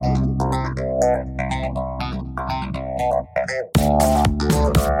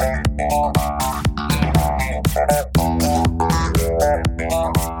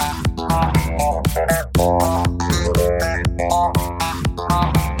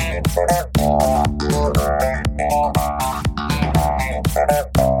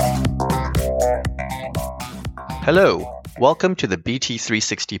Hello, welcome to the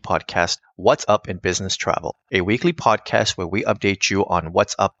BT360 podcast, What's Up in Business Travel, a weekly podcast where we update you on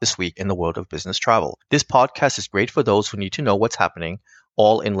what's up this week in the world of business travel. This podcast is great for those who need to know what's happening,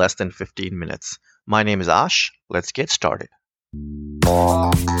 all in less than 15 minutes. My name is Ash. Let's get started.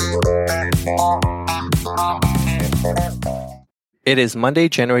 It is Monday,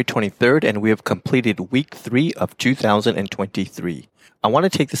 January 23rd, and we have completed week 3 of 2023. I want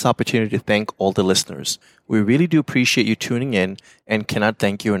to take this opportunity to thank all the listeners. We really do appreciate you tuning in and cannot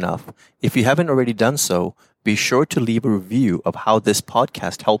thank you enough. If you haven't already done so, be sure to leave a review of how this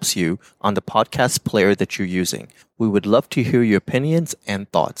podcast helps you on the podcast player that you're using. We would love to hear your opinions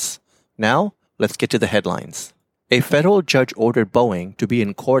and thoughts. Now, let's get to the headlines. A federal judge ordered Boeing to be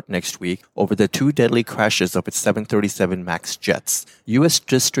in court next week over the 2 deadly crashes of its 737 MAX jets. U.S.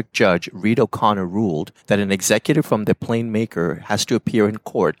 District Judge Reed O'Connor ruled that an executive from the plane maker has to appear in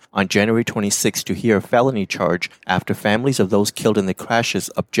court on January 26 to hear a felony charge after families of those killed in the crashes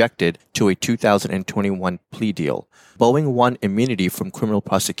objected to a 2021 plea deal. Boeing won immunity from criminal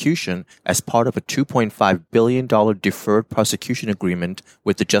prosecution as part of a $2.5 billion deferred prosecution agreement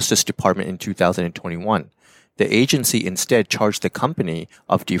with the Justice Department in 2021. The agency instead charged the company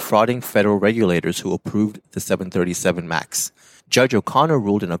of defrauding federal regulators who approved the 737 MAX. Judge O'Connor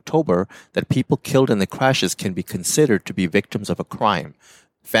ruled in October that people killed in the crashes can be considered to be victims of a crime.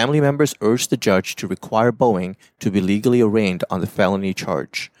 Family members urged the judge to require Boeing to be legally arraigned on the felony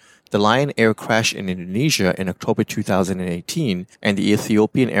charge. The Lion Air crash in Indonesia in October 2018 and the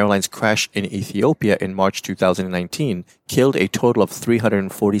Ethiopian Airlines crash in Ethiopia in March 2019 killed a total of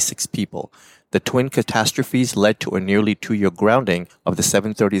 346 people. The twin catastrophes led to a nearly 2-year grounding of the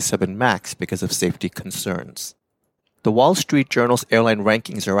 737 MAX because of safety concerns. The Wall Street Journal's airline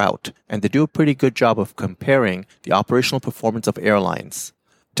rankings are out, and they do a pretty good job of comparing the operational performance of airlines.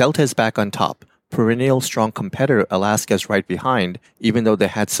 Delta is back on top. Perennial strong competitor Alaska is right behind, even though they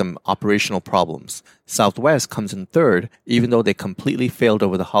had some operational problems. Southwest comes in third, even though they completely failed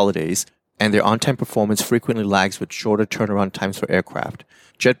over the holidays, and their on-time performance frequently lags with shorter turnaround times for aircraft.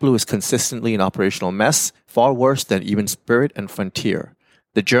 JetBlue is consistently an operational mess, far worse than even Spirit and Frontier.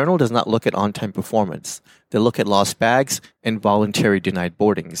 The Journal does not look at on-time performance. They look at lost bags and voluntary denied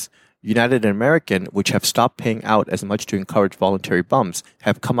boardings. United and American, which have stopped paying out as much to encourage voluntary bumps,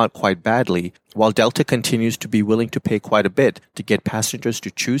 have come out quite badly, while Delta continues to be willing to pay quite a bit to get passengers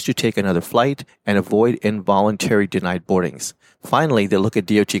to choose to take another flight and avoid involuntary denied boardings. Finally, they look at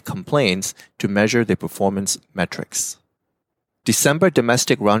DOT complaints to measure their performance metrics. December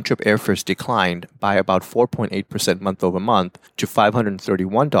domestic round-trip airfares declined by about 4.8% month-over-month to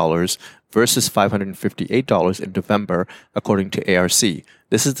 $531 versus $558 in November, according to ARC.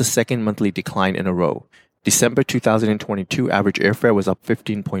 This is the second monthly decline in a row. December 2022 average airfare was up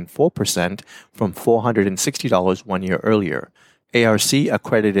 15.4% from $460 1 year earlier. ARC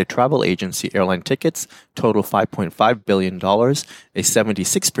accredited travel agency airline tickets total $5.5 billion, a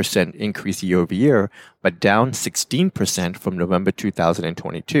 76% increase year-over-year, but down 16% from November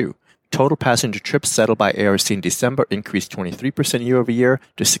 2022. Total passenger trips settled by ARC in December increased 23% year-over-year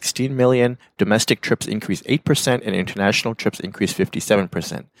to 16 million, domestic trips increased 8%, and international trips increased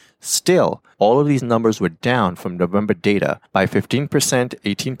 57%. Still, all of these numbers were down from November data by 15%,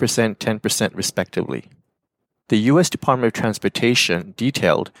 18%, 10% respectively. The U.S. Department of Transportation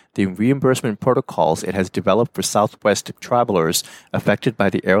detailed the reimbursement protocols it has developed for Southwest travelers affected by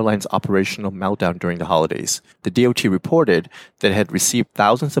the airline's operational meltdown during the holidays. The DOT reported that it had received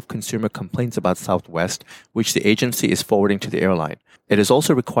thousands of consumer complaints about Southwest, which the agency is forwarding to the airline. It is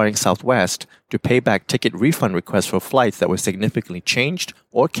also requiring Southwest to pay back ticket refund requests for flights that were significantly changed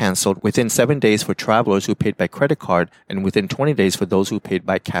or canceled within 7 days for travelers who paid by credit card and within 20 days for those who paid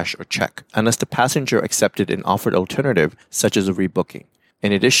by cash or check, unless the passenger accepted an offered alternative, such as a rebooking.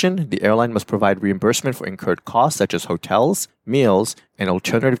 In addition, the airline must provide reimbursement for incurred costs such as hotels, meals, and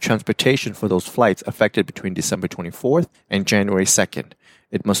alternative transportation for those flights affected between December 24th and January 2nd.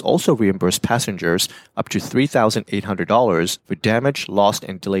 It must also reimburse passengers up to $3,800 for damaged, lost,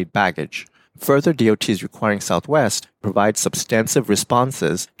 and delayed baggage. Further, DOT is requiring Southwest provide substantive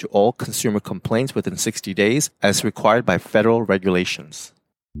responses to all consumer complaints within 60 days as required by federal regulations.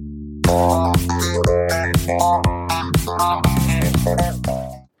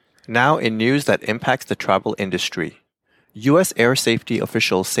 Now in news that impacts the travel industry. U.S. air safety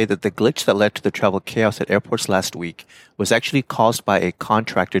officials say that the glitch that led to the travel chaos at airports last week was actually caused by a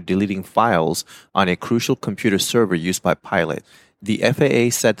contractor deleting files on a crucial computer server used by pilots. The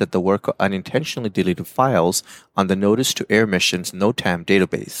FAA said that the worker unintentionally deleted files on the Notice to Air Missions NOTAM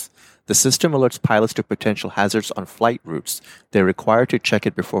database. The system alerts pilots to potential hazards on flight routes. They're required to check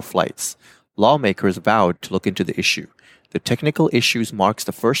it before flights. Lawmakers vowed to look into the issue. The technical issues marks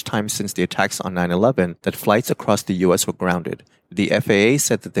the first time since the attacks on 9/11 that flights across the U.S. were grounded. The FAA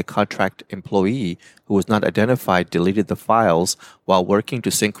said that the contract employee, who was not identified, deleted the files while working to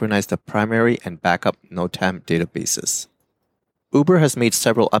synchronize the primary and backup NOTAM databases. Uber has made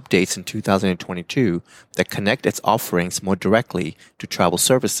several updates in 2022 that connect its offerings more directly to travel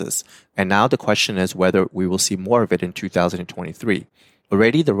services, and now the question is whether we will see more of it in 2023.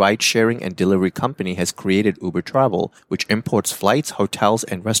 Already, the ride-sharing and delivery company has created Uber Travel, which imports flights, hotels,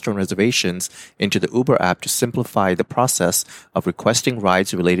 and restaurant reservations into the Uber app to simplify the process of requesting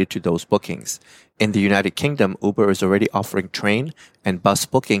rides related to those bookings. In the United Kingdom, Uber is already offering train and bus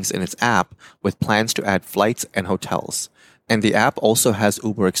bookings in its app with plans to add flights and hotels. And the app also has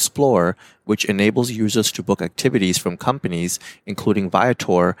Uber Explorer, which enables users to book activities from companies, including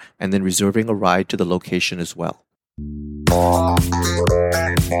Viator, and then reserving a ride to the location as well.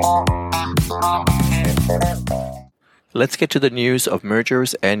 Let's get to the news of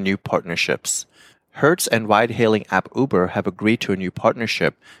mergers and new partnerships. Hertz and ride-hailing app Uber have agreed to a new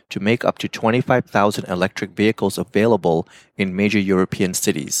partnership to make up to 25,000 electric vehicles available in major European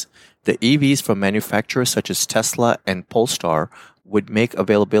cities. The EVs from manufacturers such as Tesla and Polestar would make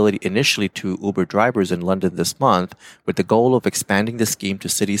availability initially to Uber drivers in London this month, with the goal of expanding the scheme to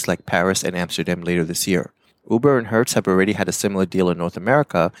cities like Paris and Amsterdam later this year. Uber and Hertz have already had a similar deal in North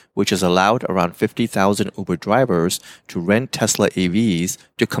America, which has allowed around 50,000 Uber drivers to rent Tesla EVs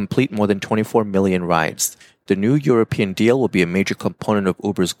to complete more than 24 million rides. The new European deal will be a major component of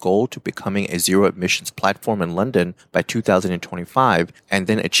Uber's goal to becoming a zero-emissions platform in London by 2025 and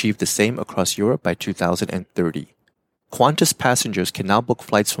then achieve the same across Europe by 2030. Qantas passengers can now book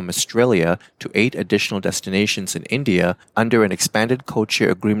flights from Australia to 8 additional destinations in India under an expanded codeshare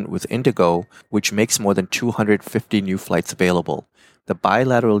agreement with Indigo, which makes more than 250 new flights available. The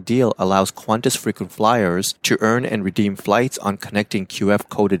bilateral deal allows Qantas frequent flyers to earn and redeem flights on connecting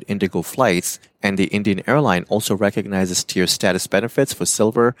QF-coded Indigo flights, and the Indian airline also recognizes tier status benefits for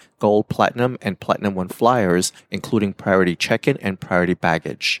Silver, Gold, Platinum, and Platinum 1 flyers, including priority check-in and priority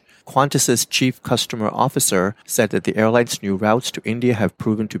baggage. Qantas's chief customer officer said that the airline's new routes to India have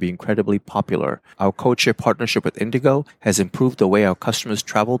proven to be incredibly popular. Our codeshare partnership with Indigo has improved the way our customers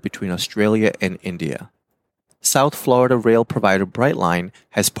travel between Australia and India. South Florida rail provider Brightline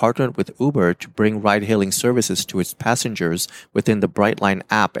has partnered with Uber to bring ride-hailing services to its passengers within the Brightline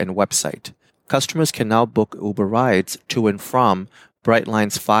app and website. Customers can now book Uber rides to and from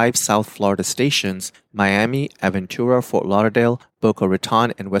Brightline's 5 South Florida stations, Miami, Aventura, Fort Lauderdale, Boca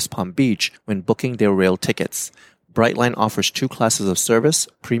Raton, and West Palm Beach, when booking their rail tickets. Brightline offers 2 classes of service,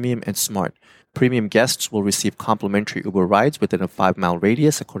 Premium and Smart. Premium guests will receive complimentary Uber rides within a 5-mile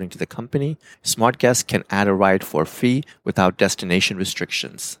radius, according to the company. Smart guests can add a ride for a fee without destination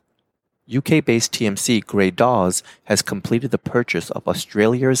restrictions. UK-based TMC Grey Dawes has completed the purchase of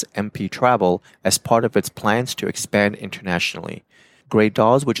Australia's MP Travel as part of its plans to expand internationally. Grey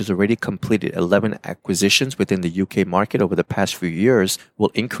Dawes, which has already completed 11 acquisitions within the UK market over the past few years,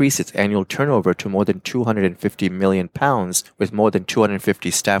 will increase its annual turnover to more than £250 million with more than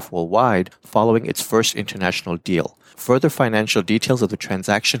 250 staff worldwide following its first international deal. Further financial details of the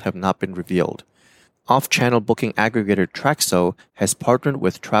transaction have not been revealed. Off-channel booking aggregator Traxo has partnered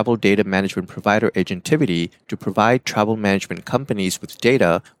with travel data management provider Agentivity to provide travel management companies with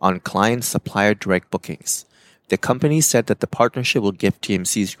data on client-supplier direct bookings. The company said that the partnership will give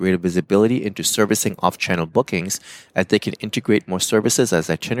TMCs greater visibility into servicing off-channel bookings as they can integrate more services as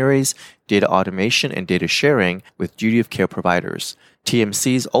itineraries, data automation, and data sharing with duty of care providers.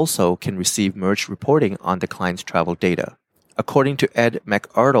 TMCs also can receive merged reporting on the client's travel data. According to Ed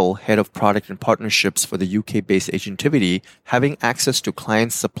McArdle, head of product and partnerships for the UK-based Agentivity, having access to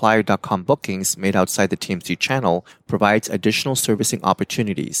clientsupplier.com bookings made outside the TMC channel provides additional servicing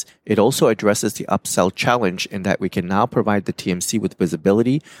opportunities. It also addresses the upsell challenge in that we can now provide the TMC with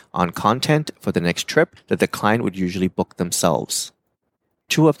visibility on content for the next trip that the client would usually book themselves.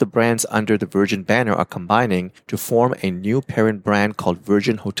 2 of the brands under the Virgin banner are combining to form a new parent brand called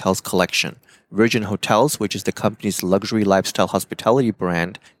Virgin Hotels Collection. Virgin Hotels, which is the company's luxury lifestyle hospitality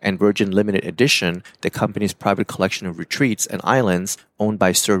brand, and Virgin Limited Edition, the company's private collection of retreats and islands owned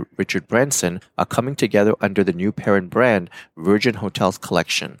by Sir Richard Branson, are coming together under the new parent brand, Virgin Hotels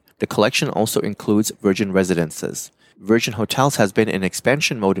Collection. The collection also includes Virgin Residences. Virgin Hotels has been in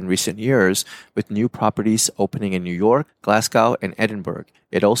expansion mode in recent years, with new properties opening in New York, Glasgow, and Edinburgh.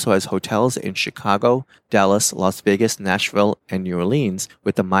 It also has hotels in Chicago, Dallas, Las Vegas, Nashville, and New Orleans,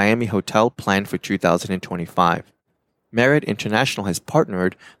 with the Miami hotel planned for 2025. Marriott International has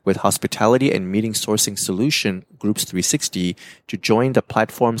partnered with hospitality and meeting sourcing solution Groups 360 to join the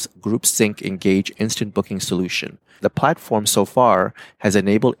platform's GroupSync Engage instant booking solution. The platform so far has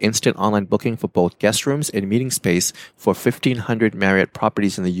enabled instant online booking for both guest rooms and meeting space for 1,500 Marriott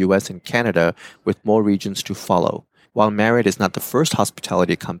properties in the US and Canada, with more regions to follow. While Marriott is not the first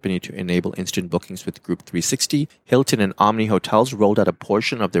hospitality company to enable instant bookings with Group 360, Hilton and Omni Hotels rolled out a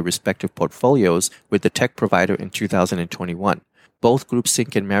portion of their respective portfolios with the tech provider in 2021. Both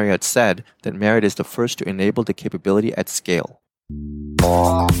GroupSync and Marriott said that Marriott is the first to enable the capability at scale.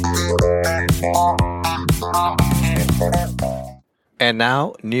 And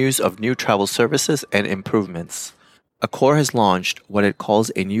now, news of new travel services and improvements. Accor has launched what it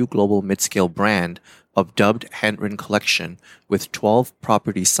calls a new global mid-scale brand of dubbed Handwritten Collection, with 12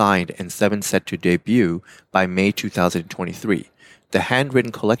 properties signed and 7 set to debut by May 2023. The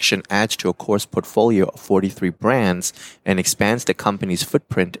Handwritten Collection adds to Accor's portfolio of 43 brands and expands the company's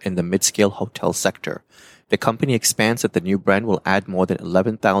footprint in the mid-scale hotel sector. The company expands that the new brand will add more than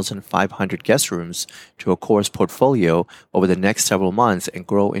 11,500 guest rooms to Accor's portfolio over the next several months and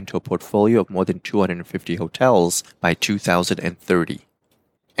grow into a portfolio of more than 250 hotels by 2030.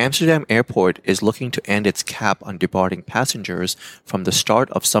 Amsterdam Airport is looking to end its cap on departing passengers from the start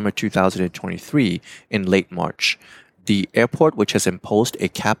of summer 2023 in late March. The airport, which has imposed a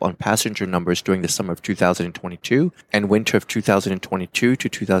cap on passenger numbers during the summer of 2022 and winter of 2022 to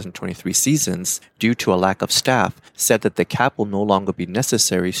 2023 seasons due to a lack of staff, said that the cap will no longer be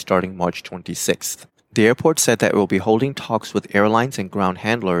necessary starting March 26th. The airport said that it will be holding talks with airlines and ground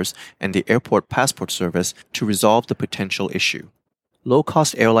handlers and the airport passport service to resolve the potential issue.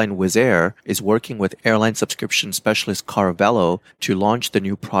 Low-cost airline Wizz Air is working with airline subscription specialist Caravelle to launch the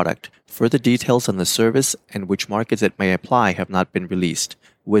new product. Further details on the service and which markets it may apply have not been released.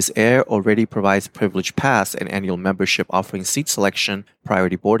 Wizz Air already provides Privilege Pass, an annual membership offering seat selection,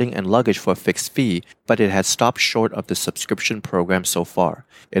 priority boarding, and luggage for a fixed fee, but it has stopped short of the subscription program so far.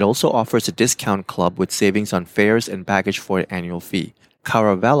 It also offers a discount club with savings on fares and baggage for an annual fee.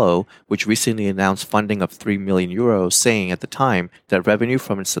 Caravelle, which recently announced funding of €3 million, saying at the time that revenue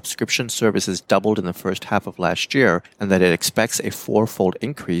from its subscription services doubled in the first half of last year and that it expects a four-fold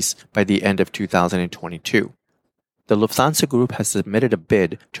increase by the end of 2022. The Lufthansa Group has submitted a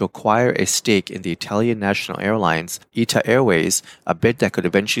bid to acquire a stake in the Italian national airlines ITA Airways, a bid that could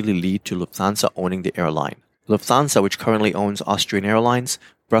eventually lead to Lufthansa owning the airline. Lufthansa, which currently owns Austrian Airlines,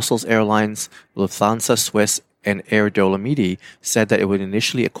 Brussels Airlines, Lufthansa Swiss, and Air Dolomiti, said that it would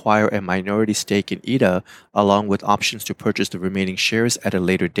initially acquire a minority stake in ITA, along with options to purchase the remaining shares at a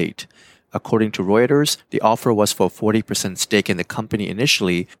later date. According to Reuters, the offer was for a 40% stake in the company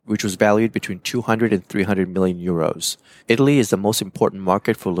initially, which was valued between 200 and 300 million euros. Italy is the most important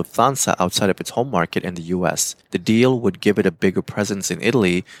market for Lufthansa outside of its home market in the US. The deal would give it a bigger presence in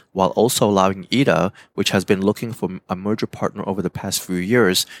Italy, while also allowing ITA, which has been looking for a merger partner over the past few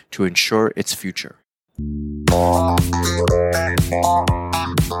years, to ensure its future.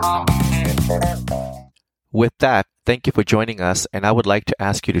 With that, thank you for joining us, and I would like to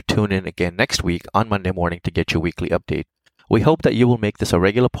ask you to tune in again next week on Monday morning to get your weekly update. We hope that you will make this a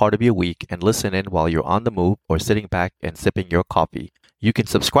regular part of your week and listen in while you're on the move or sitting back and sipping your coffee. You can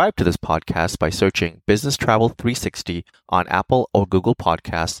subscribe to this podcast by searching Business Travel 360 on Apple or Google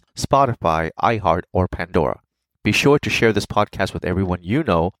Podcasts, Spotify, iHeart, or Pandora. Be sure to share this podcast with everyone you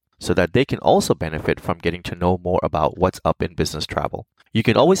know so that they can also benefit from getting to know more about what's up in business travel. You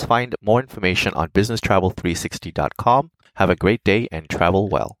can always find more information on businesstravel360.com. Have a great day and travel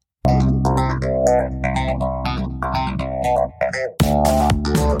well.